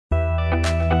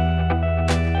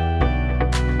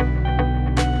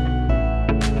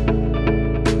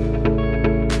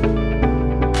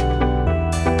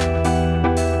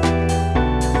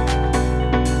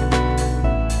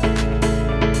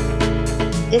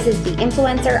This is the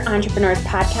Influencer Entrepreneurs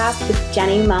Podcast with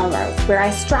Jenny Melrose, where I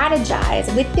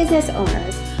strategize with business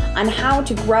owners on how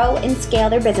to grow and scale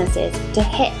their businesses to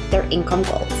hit their income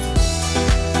goals.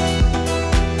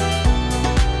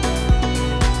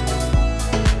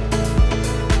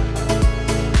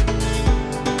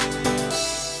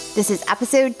 This is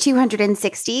episode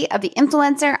 260 of the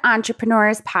Influencer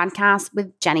Entrepreneurs Podcast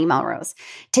with Jenny Melrose.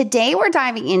 Today, we're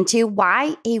diving into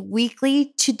why a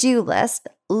weekly to-do list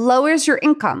lowers your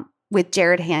income with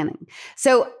Jarrod Haning.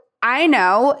 So I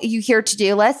know you hear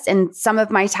to-do lists and some of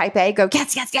my type A go,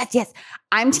 yes, yes, yes, yes.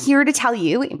 I'm here to tell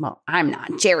you, well, I'm not,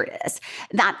 Jarrod is,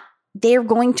 that they're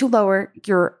going to lower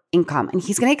your income. And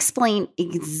he's going to explain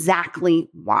exactly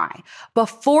why.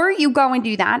 Before you go and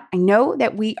do that, I know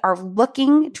that we are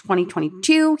looking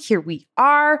 2022. Here we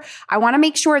are. I want to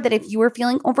make sure that if you are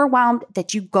feeling overwhelmed,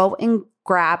 that you go and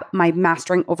grab my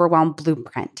Mastering Overwhelm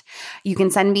Blueprint. You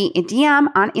can send me a DM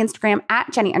on Instagram at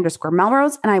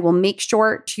Jenny_Melrose, and I will make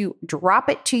sure to drop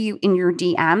it to you in your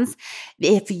DMs.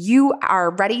 If you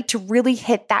are ready to really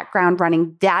hit that ground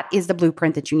running, that is the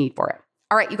blueprint that you need for it.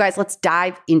 All right, you guys, let's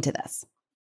dive into this.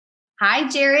 Hi,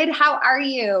 Jarrod. How are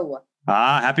you?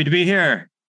 Happy to be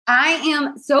here. I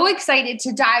am so excited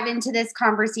to dive into this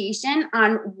conversation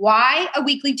on why a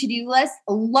weekly to-do list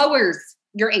lowers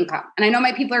your income. And I know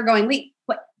my people are going, wait,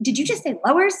 what? Did you just say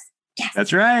lowers? Yes.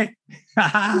 That's right.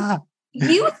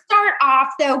 You start off,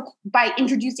 though, by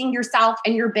introducing yourself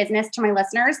and your business to my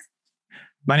listeners.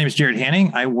 My name is Jarrod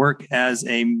Haning. I work as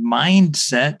a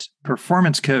mindset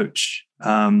performance coach.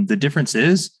 The difference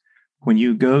is when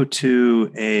you go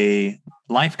to a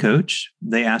life coach,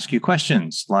 they ask you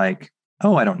questions like,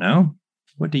 oh, I don't know.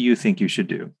 What do you think you should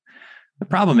do? The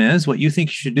problem is what you think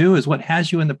you should do is what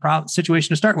has you in the situation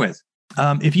to start with.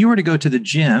 If you were to go to the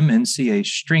gym and see a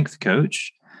strength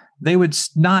coach, they would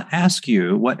not ask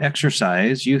you what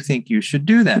exercise you think you should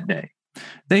do that day.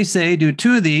 They say, do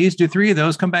 2 of these, do 3 of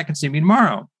those, come back and see me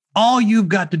tomorrow. All you've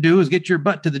got to do is get your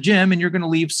butt to the gym and you're going to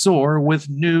leave sore with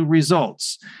new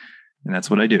results. And that's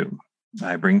what I do.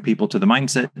 I bring people to the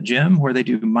mindset gym where they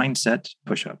do mindset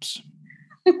push-ups.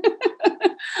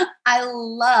 I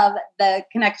love the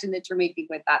connection that you're making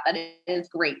with that. That is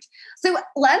great. So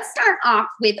let's start off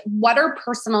with what are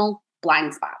personal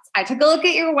blind spots. I took a look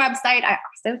at your website. I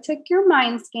also took your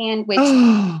mind scan, which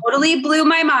totally blew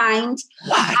my mind.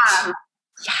 What?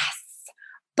 Yes.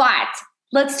 But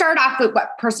let's start off with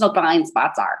what personal blind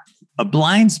spots are. A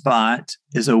blind spot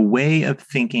is a way of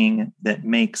thinking that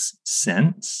makes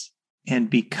sense. And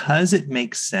because it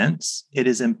makes sense, it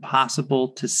is impossible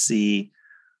to see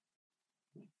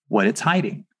what it's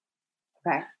hiding.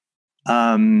 Okay.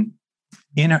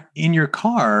 In your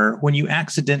car, when you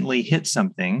accidentally hit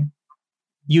something,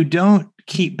 you don't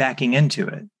keep backing into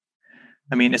it.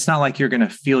 I mean, it's not like you're going to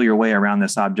feel your way around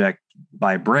this object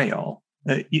by braille.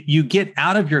 You get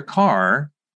out of your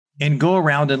car and go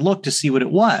around and look to see what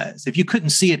it was. If you couldn't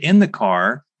see it in the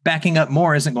car, backing up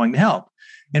more isn't going to help.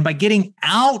 And by getting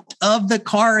out of the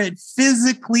car, it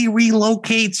physically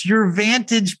relocates your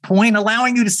vantage point,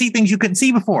 allowing you to see things you couldn't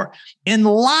see before. In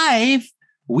life,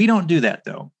 we don't do that,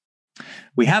 though.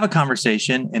 We have a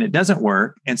conversation and it doesn't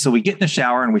work. And so we get in the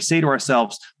shower and we say to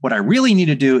ourselves, what I really need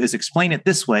to do is explain it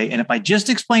this way. And if I just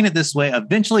explain it this way,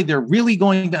 eventually they're really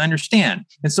going to understand.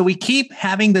 And so we keep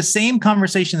having the same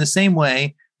conversation the same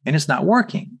way, and it's not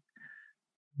working.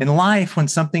 In life, when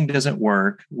something doesn't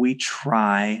work, we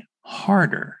try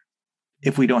harder.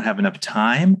 If we don't have enough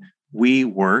time, we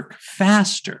work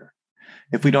faster.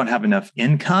 If we don't have enough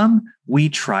income, we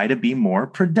try to be more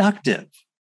productive.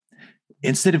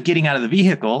 Instead of getting out of the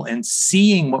vehicle and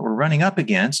seeing what we're running up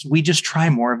against, we just try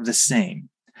more of the same.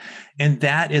 And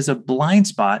that is a blind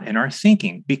spot in our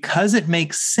thinking. Because it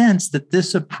makes sense that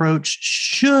this approach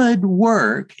should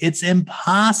work, it's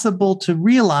impossible to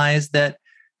realize that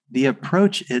the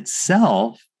approach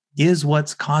itself is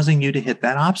what's causing you to hit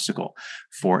that obstacle.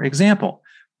 For example,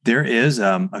 there is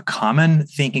a common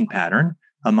thinking pattern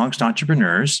amongst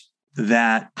entrepreneurs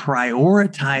that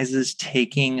prioritizes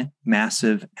taking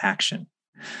massive action.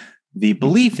 The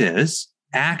belief is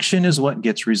action is what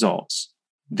gets results.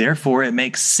 Therefore, it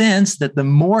makes sense that the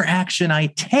more action I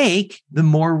take, the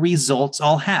more results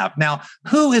I'll have. Now,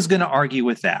 who is going to argue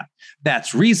with that?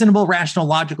 That's reasonable, rational,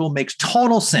 logical, makes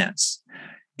total sense.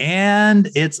 And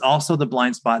it's also the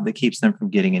blind spot that keeps them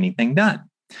from getting anything done.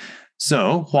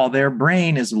 So while their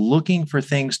brain is looking for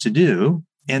things to do,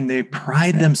 and they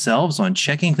pride themselves on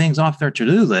checking things off their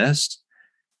to-do list,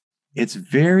 it's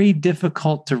very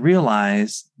difficult to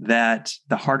realize that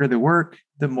the harder they work,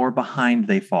 the more behind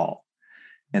they fall.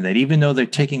 And that even though they're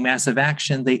taking massive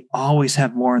action, they always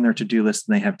have more on their to-do list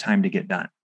than they have time to get done.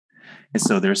 And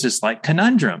so there's this like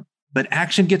conundrum, but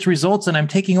action gets results and I'm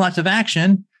taking lots of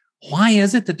action. Why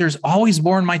is it that there's always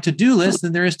more on my to-do list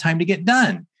than there is time to get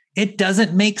done? It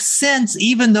doesn't make sense,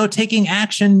 even though taking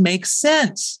action makes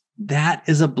sense. That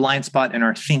is a blind spot in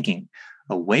our thinking,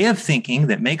 a way of thinking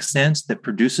that makes sense, that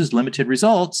produces limited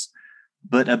results,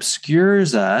 but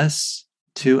obscures us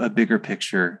to a bigger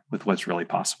picture with what's really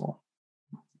possible.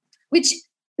 Which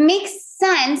makes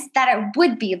sense that it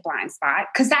would be a blind spot,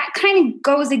 because that kind of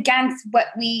goes against what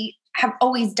we have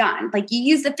always done. Like you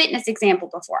used the fitness example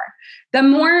before. The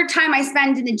more time I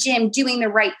spend in the gym doing the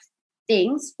right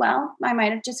things, well, I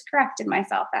might have just corrected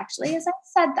myself actually as I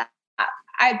said that.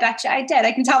 I bet you I did.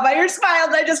 I can tell by your smile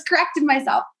that I just corrected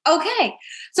myself. Okay.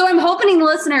 So I'm hoping the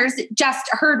listeners just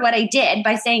heard what I did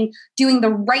by saying doing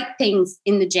the right things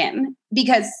in the gym,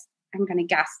 because I'm going to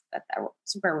guess that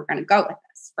that's where we're going to go with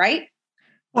this, right?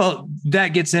 Well, that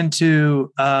gets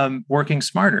into working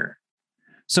smarter.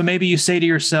 So maybe you say to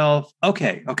yourself,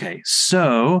 okay,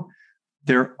 so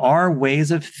there are ways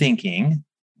of thinking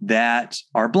that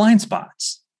are blind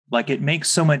spots. Like it makes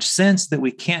so much sense that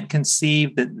we can't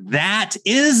conceive that that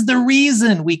is the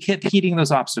reason we keep hitting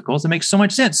those obstacles. It makes so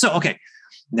much sense. So, okay,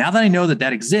 now that I know that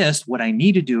that exists, what I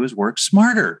need to do is work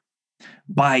smarter.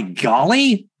 By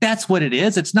golly, that's what it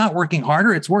is. It's not working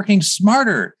harder. It's working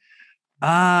smarter.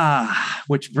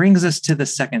 Which brings us to the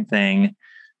second thing.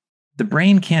 The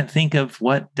brain can't think of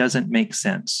what doesn't make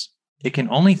sense. It can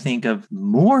only think of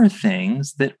more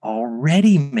things that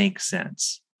already make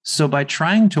sense. So by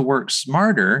trying to work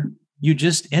smarter, you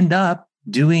just end up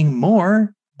doing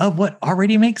more of what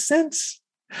already makes sense.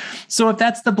 So if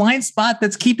that's the blind spot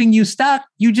that's keeping you stuck,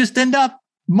 you just end up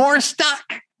more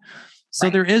stuck.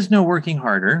 So there is no working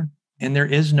harder and there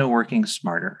is no working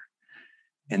smarter.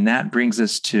 And that brings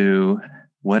us to,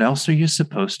 what else are you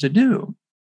supposed to do?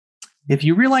 If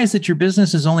you realize that your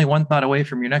business is only one thought away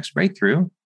from your next breakthrough,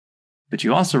 but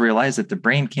you also realize that the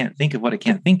brain can't think of what it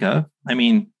can't think of. I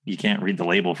mean, you can't read the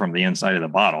label from the inside of the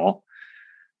bottle.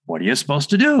 What are you supposed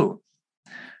to do?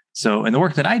 So in the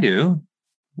work that I do,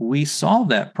 we solve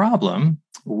that problem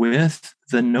with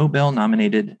the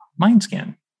Nobel-nominated mind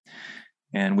scan.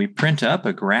 And we print up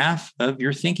a graph of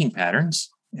your thinking patterns.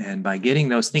 And by getting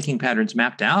those thinking patterns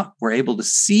mapped out, we're able to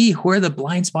see where the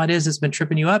blind spot is that's been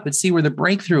tripping you up and see where the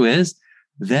breakthrough is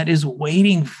that is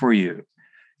waiting for you.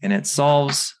 And it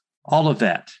solves all of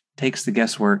that, takes the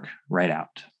guesswork right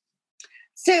out.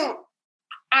 So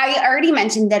I already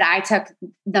mentioned that I took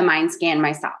the mind scan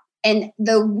myself. And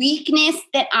the weakness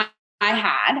that I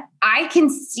had, I can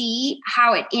see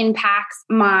how it impacts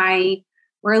my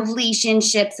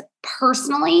relationships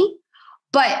personally.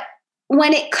 But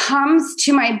when it comes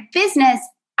to my business,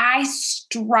 I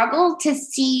struggle to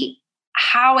see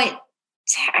how it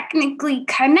technically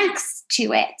connects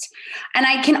to it. And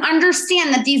I can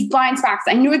understand that these blind spots,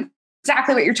 I knew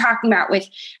exactly what you're talking about with,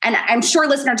 and I'm sure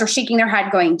listeners are shaking their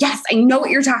head going, yes, I know what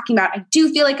you're talking about. I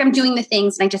do feel like I'm doing the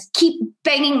things and I just keep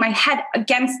banging my head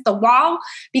against the wall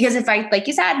because if I, like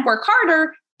you said, work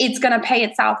harder, it's going to pay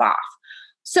itself off.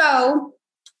 So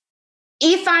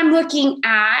if I'm looking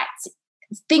at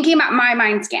thinking about my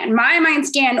mind scan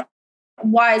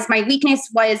was, my weakness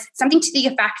was something to the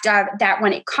effect of that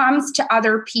when it comes to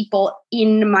other people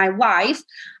in my life,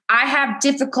 I have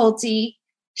difficulty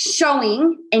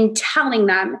showing and telling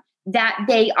them that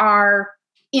they are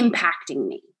impacting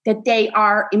me, that they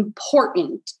are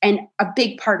important and a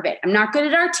big part of it. I'm not good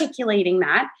at articulating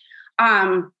that.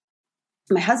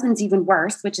 My husband's even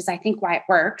worse, which is, I think, why it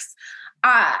works.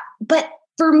 But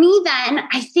for me, then,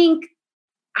 I think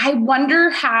I wonder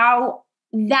how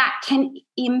that can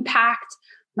impact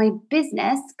my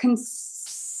business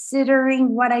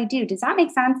considering what I do. Does that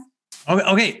make sense?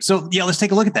 Okay. So yeah, let's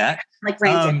take a look at that. Like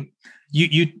random.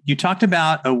 You talked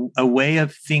about a way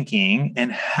of thinking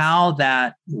and how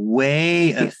that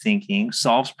way of thinking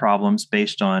solves problems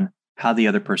based on how the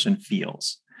other person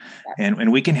feels.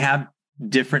 And we can have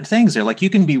different things there. Like you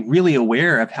can be really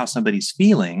aware of how somebody's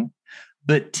feeling,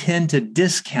 but tend to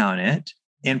discount it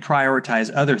and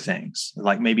prioritize other things,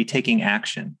 like maybe taking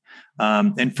action,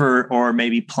 or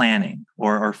maybe planning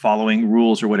or following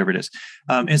rules or whatever it is.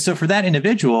 And so for that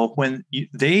individual, when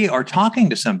they are talking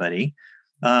to somebody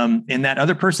and that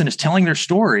other person is telling their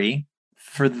story,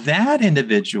 for that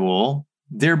individual,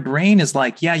 their brain is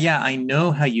like, yeah, I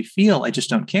know how you feel. I just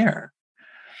don't care.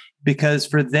 Because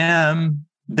for them,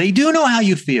 they do know how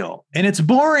you feel and it's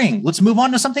boring. Let's move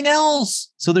on to something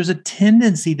else. So there's a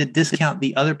tendency to discount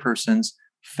the other person's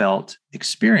felt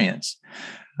experience.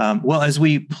 Well, as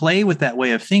we play with that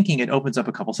way of thinking, it opens up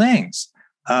a couple things.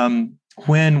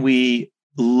 When we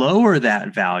lower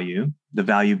that value, the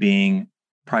value being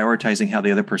prioritizing how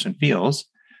the other person feels,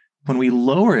 when we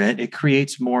lower it, it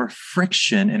creates more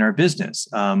friction in our business.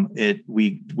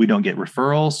 We don't get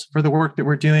referrals for the work that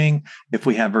we're doing. If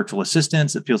we have virtual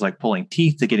assistants, it feels like pulling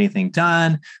teeth to get anything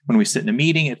done. When we sit in a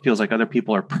meeting, it feels like other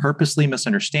people are purposely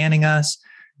misunderstanding us.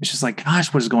 It's just like,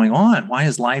 gosh, what is going on? Why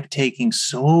is life taking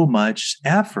so much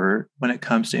effort when it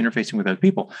comes to interfacing with other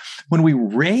people? When we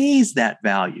raise that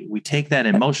value, we take that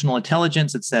emotional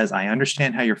intelligence that says, I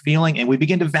understand how you're feeling, and we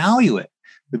begin to value it.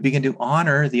 We begin to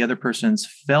honor the other person's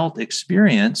felt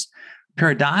experience.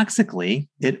 Paradoxically,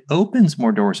 it opens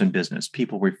more doors in business.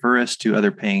 People refer us to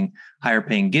higher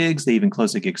paying gigs. They even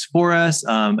close the gigs for us.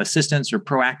 Assistants are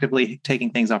proactively taking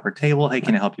things off our table. Hey,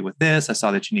 can I help you with this? I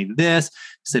saw that you needed this.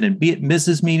 Sit in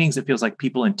business meetings. It feels like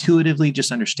people intuitively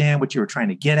just understand what you were trying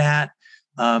to get at.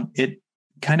 It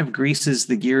kind of greases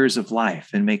the gears of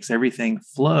life and makes everything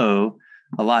flow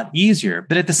a lot easier.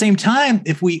 But at the same time,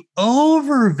 if we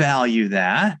overvalue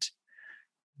that,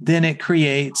 then it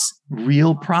creates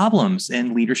real problems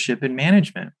in leadership and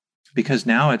management, because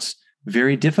now it's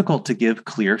very difficult to give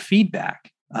clear feedback.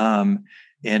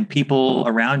 And people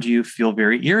around you feel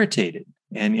very irritated.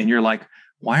 And you're like,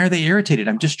 why are they irritated?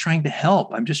 I'm just trying to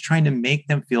help. I'm just trying to make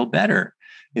them feel better.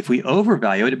 If we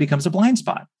overvalue it, it becomes a blind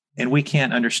spot. And we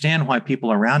can't understand why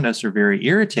people around us are very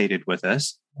irritated with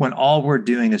us when all we're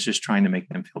doing is just trying to make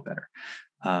them feel better.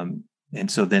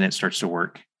 And so then it starts to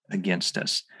work against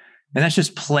us. And that's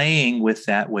just playing with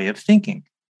that way of thinking.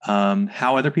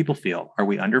 How other people feel. Are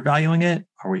we undervaluing it?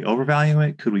 Are we overvaluing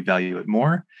it? Could we value it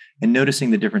more? And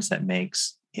noticing the difference that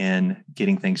makes in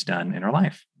getting things done in our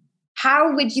life.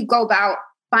 How would you go about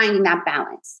finding that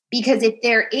balance? Because if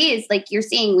there is, like you're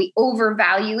saying, we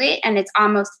overvalue it and it's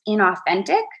almost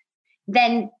inauthentic,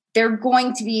 then they're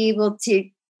going to be able to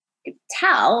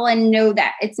tell and know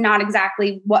that it's not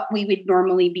exactly what we would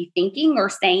normally be thinking or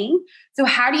saying. So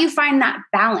how do you find that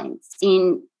balance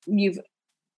in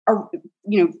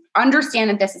understand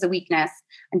that this is a weakness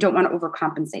and don't want to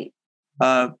overcompensate?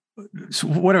 So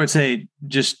what I would say,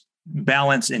 just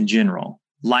balance in general,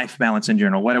 life balance in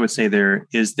general. What I would say there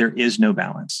is no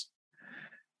balance.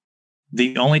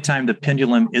 The only time the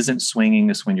pendulum isn't swinging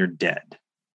is when you're dead.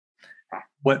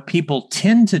 What people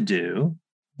tend to do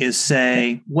is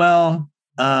say, well,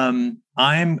 I'm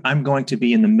going to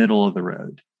be in the middle of the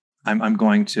road. I'm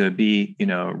going to be,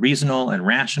 reasonable and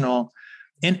rational.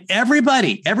 And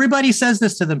everybody says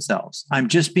this to themselves. I'm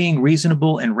just being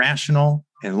reasonable and rational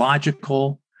and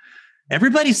logical.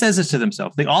 Everybody says this to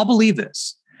themselves. They all believe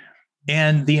this.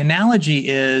 And the analogy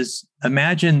is,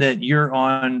 imagine that you're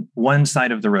on one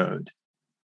side of the road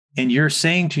and you're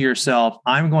saying to yourself,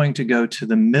 I'm going to go to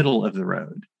the middle of the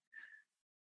road.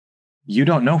 You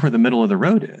don't know where the middle of the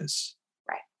road is.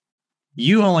 Right.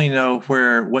 You only know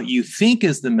what you think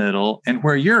is the middle and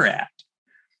where you're at.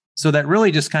 So that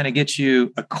really just kind of gets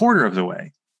you a quarter of the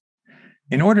way.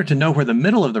 In order to know where the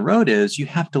middle of the road is, you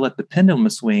have to let the pendulum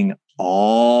swing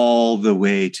all the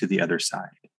way to the other side.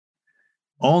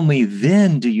 Only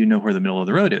then do you know where the middle of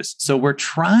the road is. So we're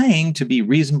trying to be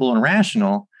reasonable and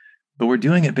rational, but we're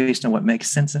doing it based on what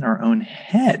makes sense in our own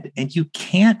head. And you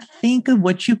can't think of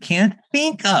what you can't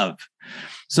think of.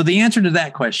 So the answer to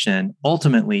that question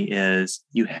ultimately is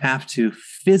you have to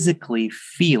physically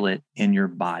feel it in your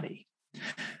body.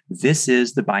 This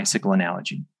is the bicycle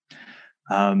analogy.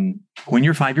 When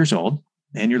you're 5 years old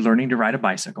and you're learning to ride a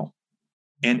bicycle,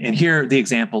 and here the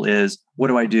example is, what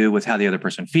do I do with how the other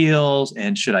person feels?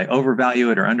 And should I overvalue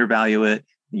it or undervalue it?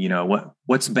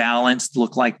 What's balanced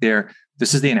look like there?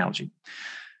 This is the analogy.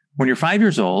 When you're 5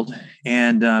 years old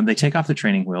and they take off the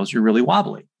training wheels, you're really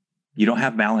wobbly. You don't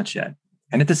have balance yet.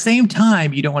 And at the same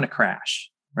time, you don't want to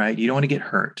crash, right? You don't want to get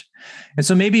hurt. And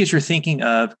so maybe as you're thinking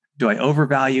of, do I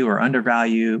overvalue or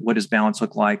undervalue? What does balance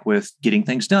look like with getting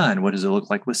things done? What does it look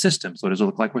like with systems? What does it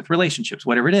look like with relationships?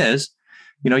 Whatever it is,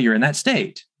 you're in that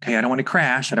state. Okay, I don't want to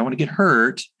crash. I don't want to get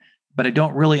hurt, but I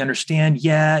don't really understand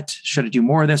yet. Should I do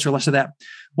more of this or less of that?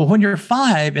 Well, when you're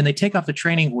 5 and they take off the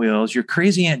training wheels, your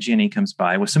crazy Aunt Jenny comes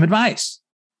by with some advice.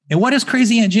 And what does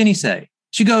crazy Aunt Jenny say?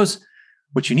 She goes,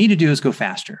 what you need to do is go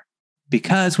faster,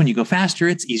 because when you go faster,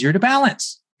 it's easier to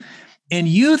balance. And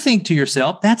you think to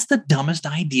yourself, that's the dumbest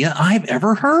idea I've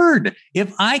ever heard.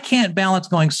 If I can't balance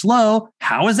going slow,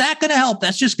 how is that going to help?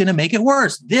 That's just going to make it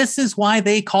worse. This is why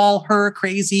they call her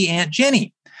crazy Aunt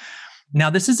Jenny. Now,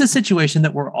 this is a situation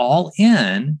that we're all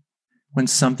in when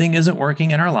something isn't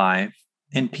working in our life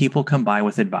and people come by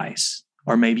with advice.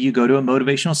 Or maybe you go to a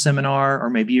motivational seminar, or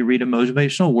maybe you read a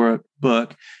motivational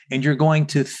workbook, and you're going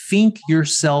to think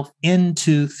yourself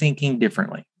into thinking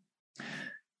differently.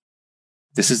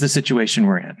 This is the situation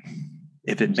we're in.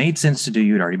 If it made sense to do,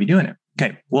 you'd already be doing it.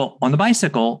 Okay. Well, on the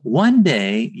bicycle, one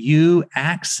day you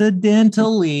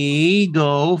accidentally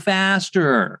go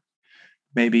faster.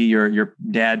 Maybe your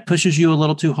dad pushes you a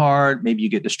little too hard. Maybe you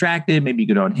get distracted. Maybe you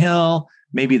go downhill.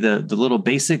 Maybe the little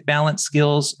basic balance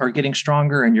skills are getting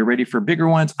stronger and you're ready for bigger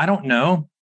ones. I don't know.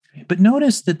 But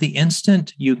notice that the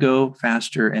instant you go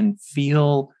faster and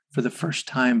feel for the first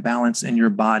time balance in your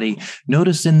body,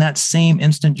 notice in that same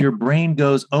instant your brain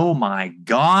goes, oh my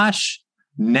gosh,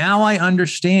 now I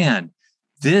understand.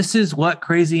 This is what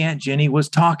crazy Aunt Jenny was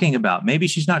talking about. Maybe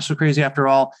she's not so crazy after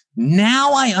all.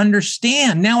 Now I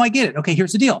understand. Now I get it. Okay,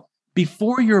 here's the deal.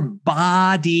 Before your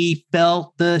body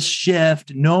felt the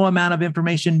shift, no amount of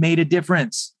information made a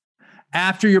difference.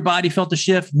 After your body felt the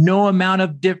shift, no amount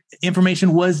of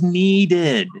information was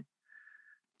needed.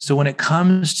 So when it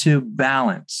comes to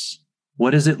balance,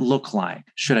 what does it look like?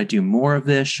 Should I do more of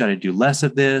this? Should I do less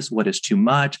of this? What is too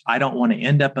much? I don't want to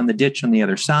end up on the ditch on the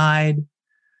other side,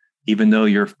 even though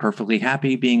you're perfectly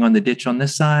happy being on the ditch on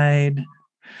this side.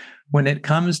 When it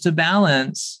comes to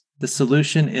balance, the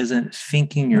solution isn't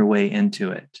thinking your way into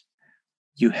it.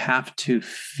 You have to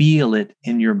feel it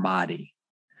in your body.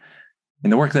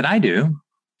 In the work that I do,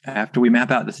 after we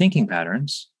map out the thinking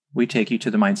patterns, we take you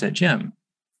to the mindset gym,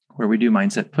 where we do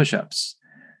mindset push-ups.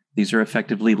 These are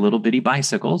effectively little bitty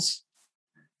bicycles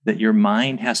that your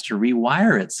mind has to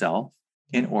rewire itself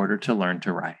in order to learn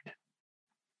to ride.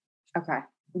 Okay.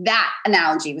 That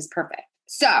analogy was perfect.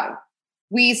 So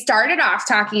we started off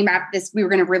talking about this. We were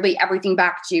going to relate everything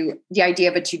back to the idea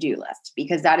of a to-do list,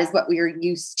 because that is what we are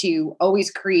used to always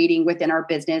creating within our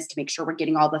business to make sure we're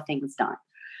getting all the things done.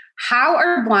 How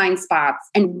are blind spots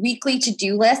and weekly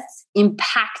to-do lists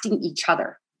impacting each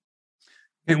other?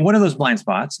 And one of those blind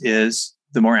spots is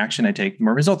the more action I take, the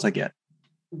more results I get.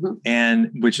 Mm-hmm.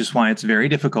 And which is why it's very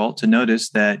difficult to notice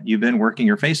that you've been working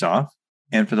your face off.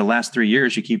 And for the last 3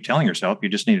 years, you keep telling yourself you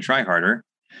just need to try harder.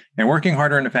 And working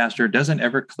harder and faster doesn't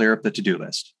ever clear up the to-do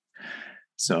list.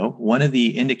 So one of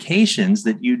the indications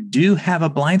that you do have a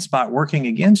blind spot working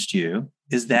against you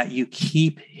is that you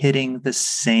keep hitting the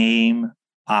same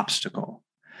obstacle.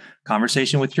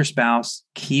 Conversation with your spouse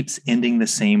keeps ending the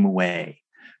same way.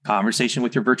 Conversation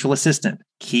with your virtual assistant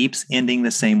keeps ending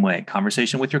the same way.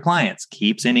 Conversation with your clients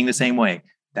keeps ending the same way.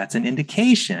 That's an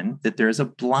indication that there's a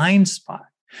blind spot.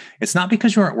 It's not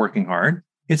because you aren't working hard.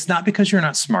 It's not because you're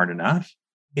not smart enough.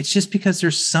 It's just because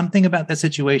there's something about that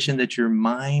situation that your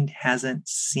mind hasn't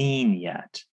seen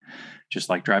yet. Just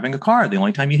like driving a car, the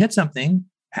only time you hit something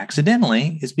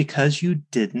accidentally is because you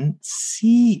didn't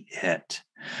see it.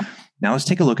 Now let's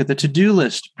take a look at the to-do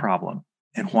list problem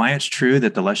and why it's true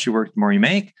that the less you work, the more you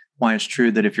make. Why it's true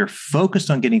that if you're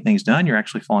focused on getting things done, you're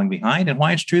actually falling behind. And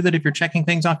why it's true that if you're checking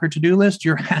things off your to-do list,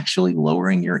 you're actually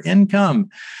lowering your income.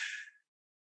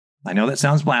 I know that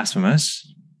sounds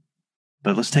blasphemous,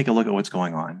 but let's take a look at what's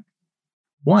going on.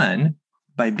 One,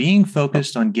 by being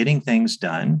focused on getting things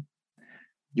done,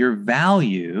 your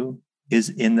value is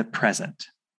in the present.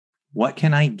 What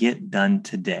can I get done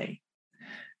today?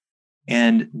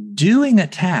 And doing a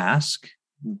task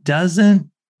doesn't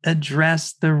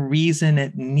address the reason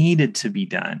it needed to be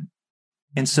done.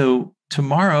 And so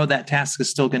tomorrow, that task is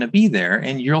still going to be there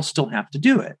and you'll still have to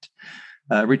do it.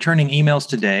 Returning emails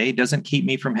today doesn't keep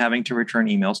me from having to return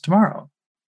emails tomorrow.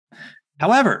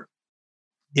 However,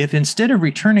 if instead of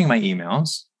returning my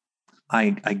emails,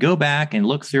 I go back and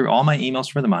look through all my emails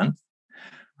for the month,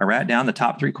 I write down the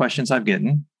top 3 questions I've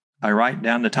gotten, I write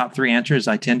down the top 3 answers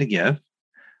I tend to give,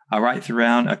 I write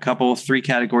down a couple, 3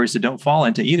 categories that don't fall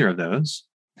into either of those,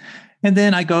 and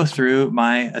then I go through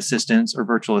my assistants or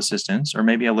virtual assistants, or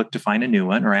maybe I look to find a new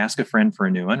one, or I ask a friend for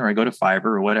a new one, or I go to Fiverr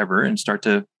or whatever and start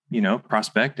to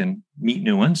prospect and meet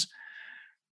new ones.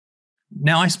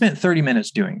 Now, I spent 30 minutes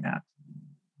doing that.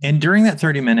 And during that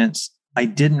 30 minutes, I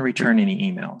didn't return any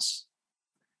emails.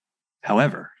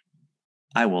 However,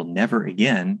 I will never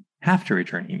again have to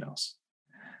return emails.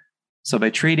 So by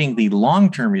trading the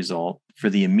long-term result for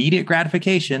the immediate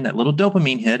gratification, that little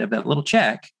dopamine hit of that little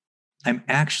check, I'm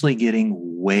actually getting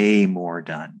way more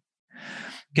done.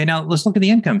 Okay, now let's look at the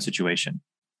income situation.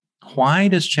 Why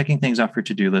does checking things off your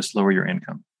to-do list lower your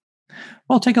income?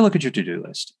 Well, take a look at your to-do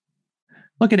list.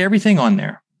 Look at everything on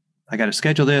there. I got to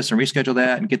schedule this and reschedule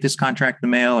that and get this contract in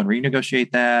the mail and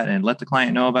renegotiate that and let the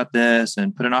client know about this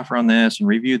and put an offer on this and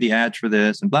review the ads for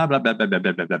this and blah, blah, blah, blah, blah,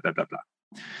 blah, blah, blah, blah,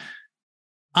 blah.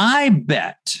 I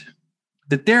bet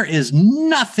that there is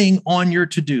nothing on your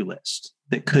to-do list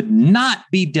that could not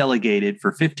be delegated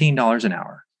for $15 an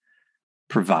hour,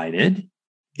 provided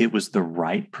it was the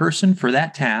right person for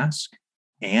that task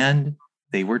and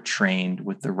they were trained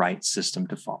with the right system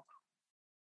to follow.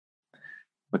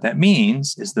 What that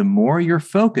means is the more you're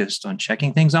focused on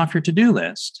checking things off your to-do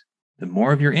list, the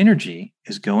more of your energy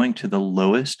is going to the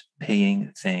lowest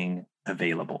paying thing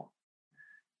available,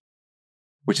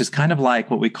 which is kind of like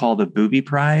what we call the booby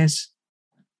prize.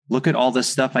 Look at all this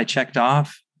stuff I checked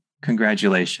off.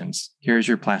 Congratulations. Here's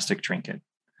your plastic trinket.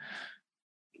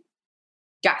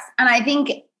 Yes. And I think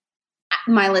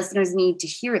my listeners need to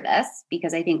hear this,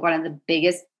 because I think one of the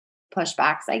biggest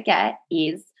pushbacks I get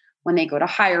is when they go to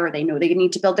hire, they know they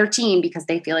need to build their team because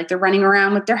they feel like they're running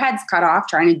around with their heads cut off,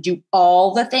 trying to do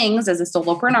all the things as a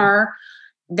solopreneur,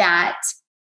 that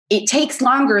it takes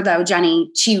longer though, Jenny,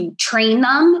 to train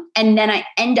them. And then I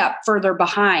end up further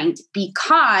behind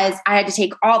because I had to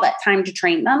take all that time to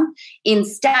train them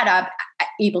instead of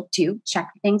able to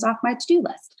check things off my to-do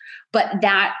list. But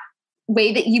that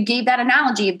way that you gave that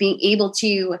analogy of being able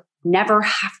to never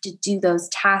have to do those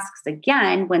tasks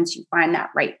again once you find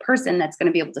that right person that's going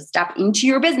to be able to step into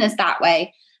your business that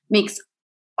way makes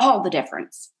all the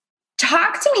difference.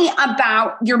 Talk to me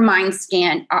about your mind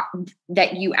scan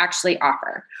that you actually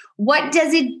offer. What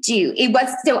does it do?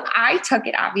 So I took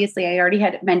it, obviously, I already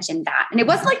had mentioned that. And it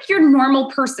wasn't like your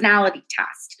normal personality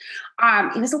test.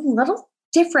 It was a little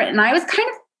different. And I was kind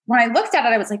of, when I looked at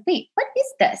it, I was like, wait, what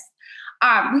is this?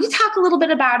 Will you talk a little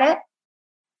bit about it?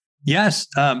 Yes.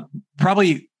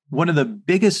 Probably one of the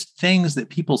biggest things that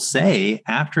people say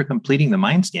after completing the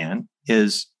mind scan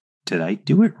is, did I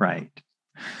do it right?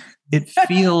 It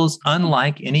feels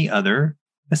unlike any other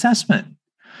assessment.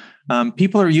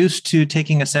 People are used to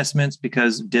taking assessments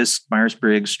because DISC,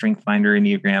 Myers-Briggs, Strength Finder,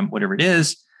 Enneagram, whatever it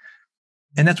is.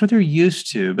 And that's what they're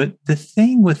used to. But the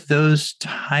thing with those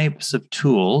types of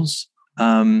tools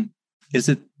is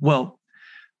that, well,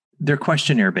 they're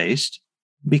questionnaire-based.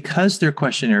 Because they're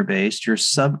questionnaire-based, your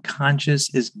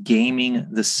subconscious is gaming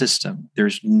the system.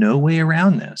 There's no way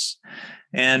around this.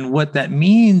 And what that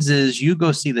means is you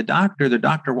go see the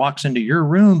doctor walks into your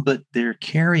room, but they're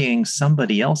carrying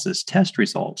somebody else's test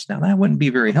results. Now, that wouldn't be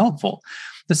very helpful.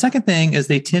 The second thing is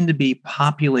they tend to be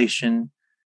population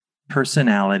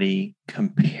personality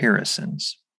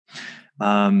comparisons.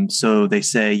 So they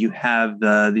say you have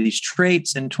these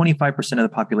traits and 25% of the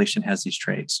population has these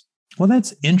traits. Well,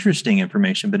 that's interesting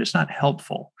information, but it's not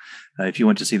helpful. If you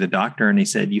went to see the doctor and he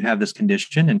said, you have this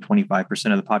condition and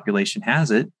 25% of the population has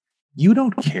it, you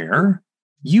don't care.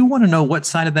 You want to know what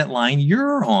side of that line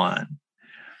you're on.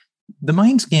 The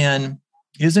mind scan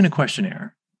isn't a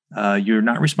questionnaire. You're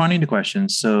not responding to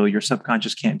questions, so your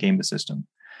subconscious can't game the system.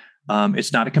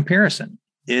 It's not a comparison.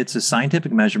 It's a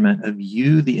scientific measurement of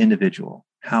you, the individual,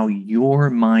 how your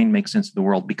mind makes sense of the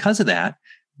world. Because of that,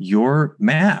 your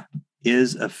map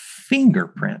is a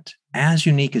fingerprint as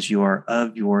unique as you are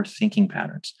of your thinking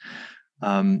patterns.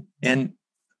 And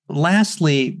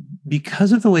lastly,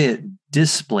 because of the way it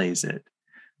displays it,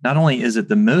 not only is it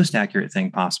the most accurate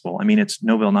thing possible, I mean, it's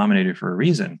Nobel nominated for a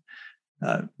reason,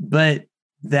 but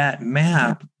that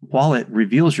map, while it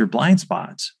reveals your blind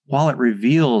spots, while it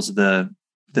reveals the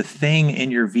thing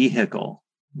in your vehicle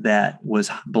that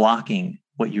was blocking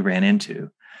what you ran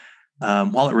into,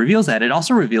 while it reveals that, it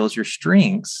also reveals your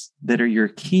strengths that are your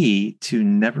key to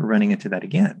never running into that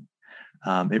again.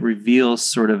 It reveals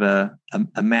sort of a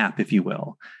map, if you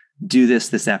will. Do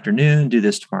this afternoon, do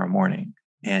this tomorrow morning,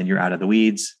 and you're out of the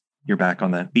weeds. You're back on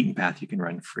the beaten path. You can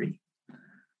run free.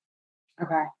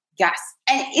 Okay. Yes.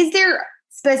 And is there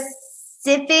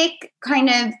specific kind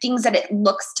of things that it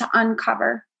looks to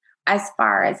uncover as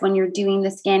far as when you're doing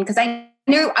the scan? Because I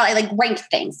know I like rank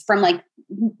things from like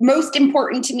most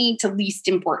important to me to least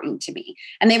important to me.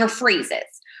 And they were phrases.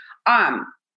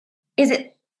 Is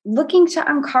it looking to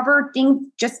uncover things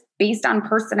just based on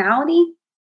personality?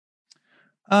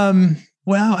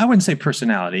 Well, I wouldn't say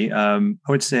personality. I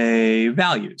would say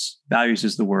values. Values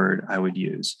is the word I would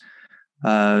use.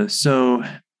 So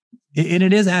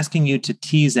it is asking you to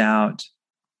tease out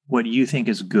what you think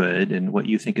is good and what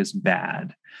you think is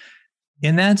bad.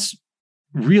 And that's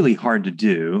really hard to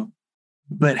do.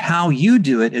 But how you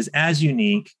do it is as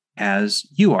unique as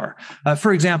you are.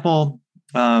 For example,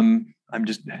 I'm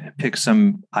just pick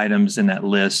some items in that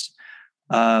list.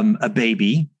 A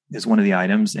baby is one of the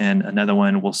items, and another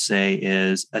one we'll say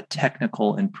is a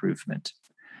technical improvement.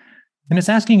 And it's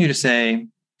asking you to say,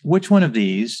 which one of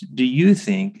these do you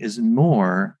think is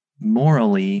more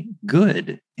morally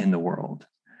good in the world?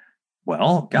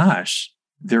 Well, gosh,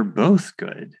 they're both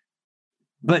good.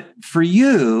 But for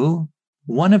you,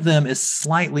 one of them is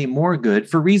slightly more good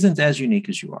for reasons as unique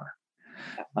as you are.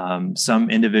 Some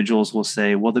individuals will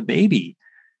say, well, the baby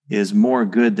is more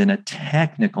good than a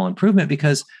technical improvement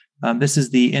because this is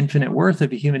the infinite worth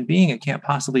of a human being. It can't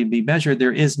possibly be measured.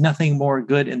 There is nothing more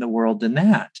good in the world than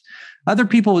that. Other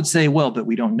people would say, well, but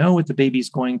we don't know what the baby's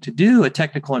going to do. A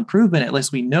technical improvement, at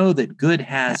least we know that good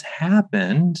has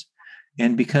happened.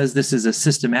 And because this is a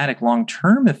systematic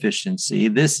long-term efficiency,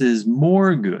 this is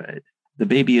more good. The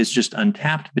baby is just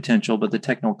untapped potential, but the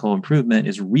technical improvement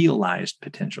is realized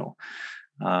potential.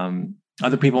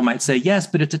 Other people might say, yes,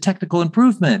 but it's a technical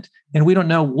improvement. And we don't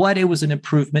know what it was an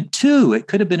improvement to. It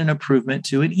could have been an improvement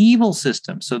to an evil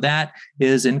system. So that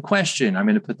is in question. I'm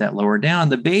going to put that lower down.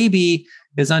 The baby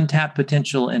is untapped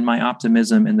potential, and my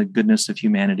optimism in the goodness of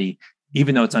humanity,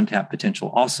 even though it's untapped potential,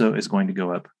 also is going to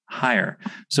go up higher.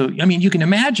 So, I mean, you can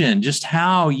imagine just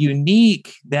how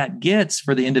unique that gets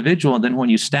for the individual. And then when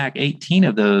you stack 18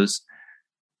 of those,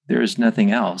 there's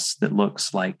nothing else that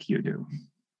looks like you do.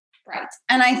 Right.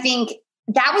 And I think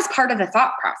that was part of the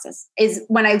thought process is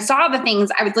when I saw the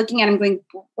things, I was looking at them going,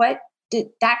 what did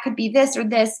that could be this or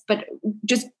this, but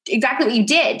just exactly what you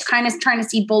did, kind of trying to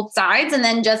see both sides and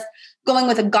then just going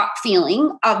with a gut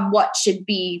feeling of what should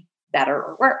be better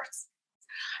or worse.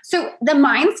 So the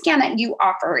mind scan that you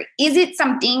offer, is it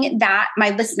something that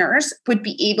my listeners would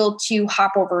be able to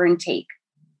hop over and take?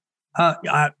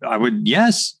 I would,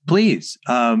 yes, please.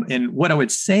 And what I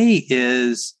would say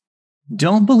is,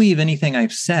 don't believe anything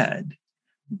I've said.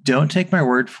 Don't take my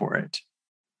word for it.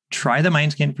 Try the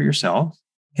mind scan for yourself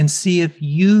and see if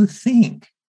you think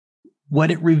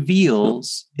what it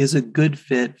reveals is a good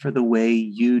fit for the way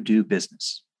you do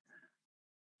business.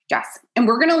 Yes. And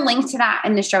we're going to link to that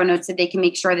in the show notes so they can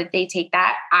make sure that they take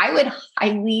that. I would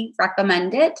highly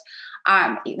recommend it.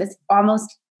 It was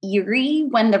almost eerie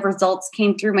when the results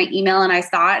came through my email and I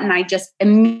saw it and I just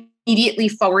immediately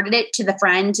forwarded it to the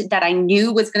friend that I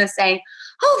knew was going to say,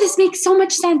 oh, this makes so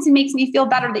much sense and makes me feel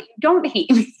better that you don't hate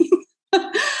me.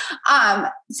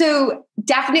 So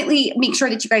definitely make sure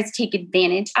that you guys take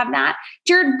advantage of that.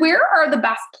 Jarrod, where are the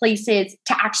best places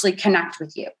to actually connect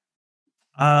with you?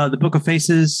 The Book of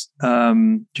Faces,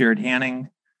 Jarrod Haning,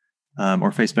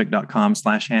 or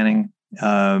facebook.com/Haning.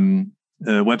 The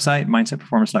website,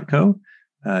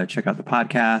 mindsetperformance.co. Check out the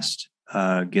podcast,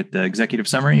 get the executive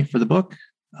summary for the book.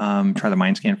 Try the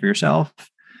mind scan for yourself.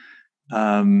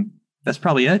 That's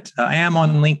probably it. I am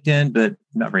on LinkedIn, but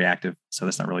not very active. So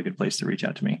that's not really a good place to reach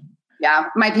out to me. Yeah.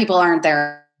 My people aren't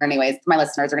there anyways. My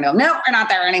listeners are going to go, no, we're not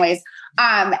there anyways.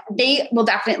 They will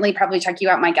definitely probably check you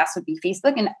out. My guess would be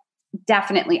Facebook and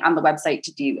definitely on the website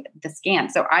to do the scan.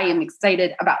 So I am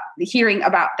excited about hearing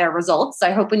about their results. So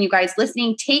I hope when you guys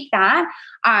listening, take that.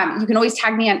 You can always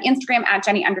tag me on Instagram at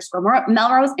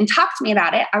Jenny_Melrose and talk to me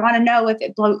about it. I want to know if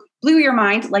it blew your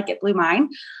mind like it blew mine.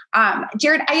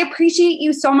 Jarrod, I appreciate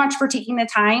you so much for taking the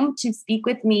time to speak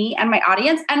with me and my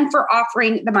audience and for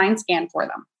offering the mind scan for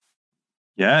them.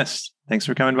 Yes. Thanks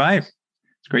for coming by.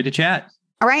 It's great to chat.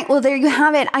 All right. Well, there you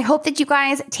have it. I hope that you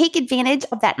guys take advantage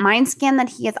of that mind scan that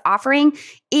he is offering.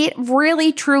 It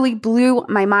really, truly blew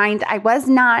my mind. I was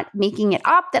not making it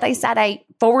up that I said I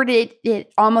forwarded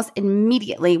it almost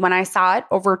immediately when I saw it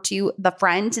over to the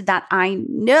friend that I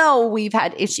know we've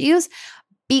had issues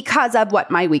because of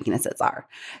what my weaknesses are.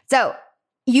 So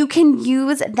you can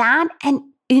use that and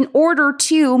in order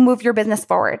to move your business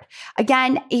forward.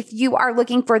 Again, if you are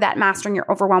looking for that Mastering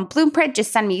Your Overwhelm Blueprint,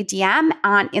 just send me a DM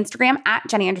on Instagram at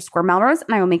Jenny_Melrose,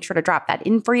 and I will make sure to drop that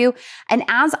in for you. And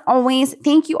as always,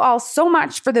 thank you all so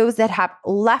much for those that have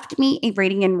left me a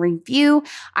rating and review.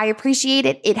 I appreciate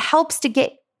it. It helps to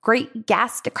get great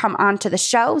guests to come onto the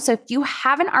show. So if you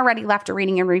haven't already left a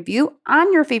rating and review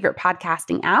on your favorite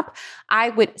podcasting app, I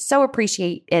would so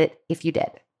appreciate it if you did.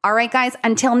 All right, guys,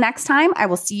 until next time, I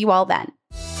will see you all then.